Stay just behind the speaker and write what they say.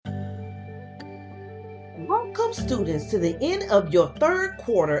Welcome, students, to the end of your third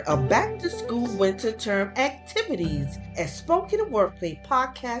quarter of Back to School Winter Term activities at Spoken Wordplay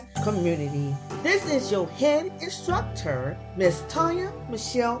Podcast Community. This is your head instructor, Miss Tanya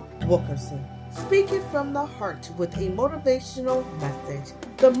Michelle Wilkerson, speaking from the heart with a motivational message.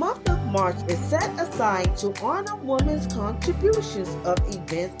 The month of March is set aside to honor women's contributions of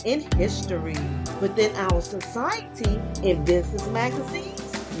events in history within our society, in business magazines,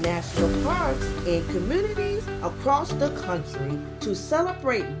 national parks, and communities across the country to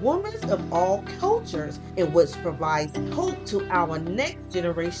celebrate women of all cultures, and which provides hope to our next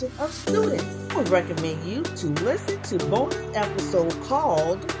generation of students. I would recommend you to listen to bonus episode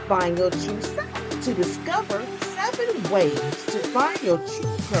called Find Your True Self to discover 7 ways to find your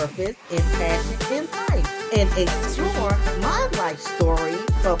true purpose and passion in life, and explore my life story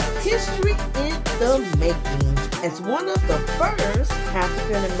of history in the making as one of the first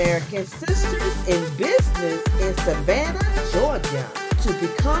African-American sisters in business in Savannah, Georgia, to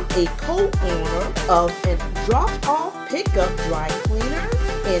become a co-owner of a drop-off pickup dry cleaner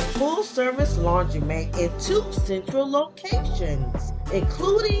and full-service laundromat in 2 central locations,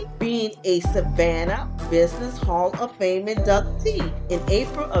 including being a Savannah Business Hall of Fame inductee in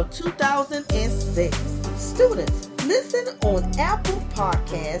April of 2006. Students, listen on Apple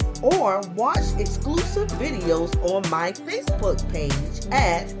Podcasts or watch exclusive videos on my Facebook page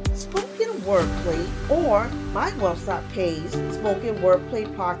at Spoken Wordplay or my website page,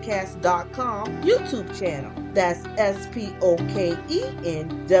 SpokenWordplayPodcast.com YouTube channel. That's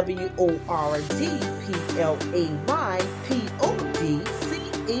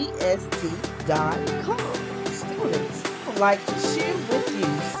SpokenWordplayPodcast.com. Students, I would like to share with you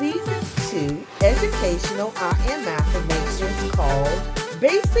Season 2 educational Affirmations called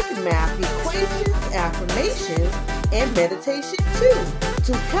Basic Math Equations, Affirmations, and Meditation 2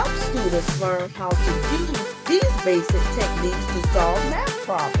 to help students learn how to use these basic techniques to solve math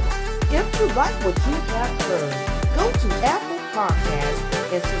problems. If you like what you have heard, go to Apple Podcasts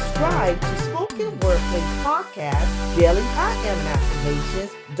and subscribe to Spoken Wordplay Podcast Daily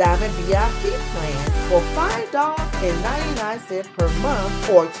Affirmations Diamond VIP Plan for $5.99 per month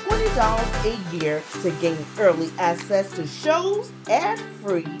or $20 a year to gain early access to shows,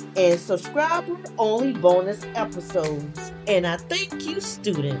 ad-free, and subscriber-only bonus episodes. And I thank you,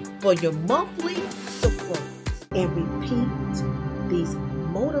 students, for your monthly support. And repeat these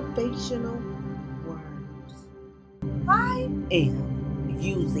motivational words. I am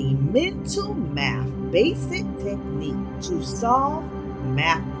using mental math basic technique to solve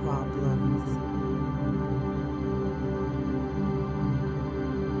math problems.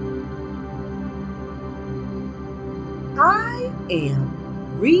 I am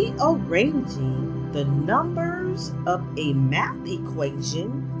rearranging the numbers of a math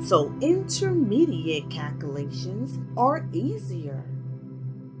equation so intermediate calculations are easier.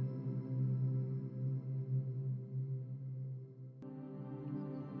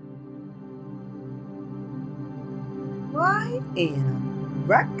 I am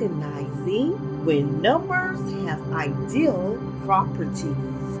recognizing when numbers have ideal properties.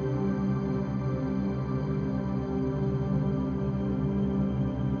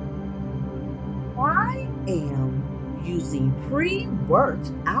 I am using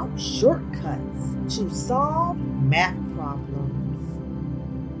pre-worked out shortcuts to solve math problems.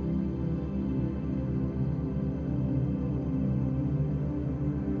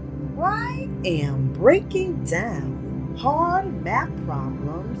 I am breaking down hard math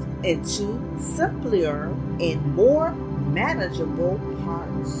problems into simpler and more manageable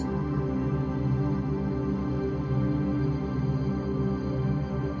parts.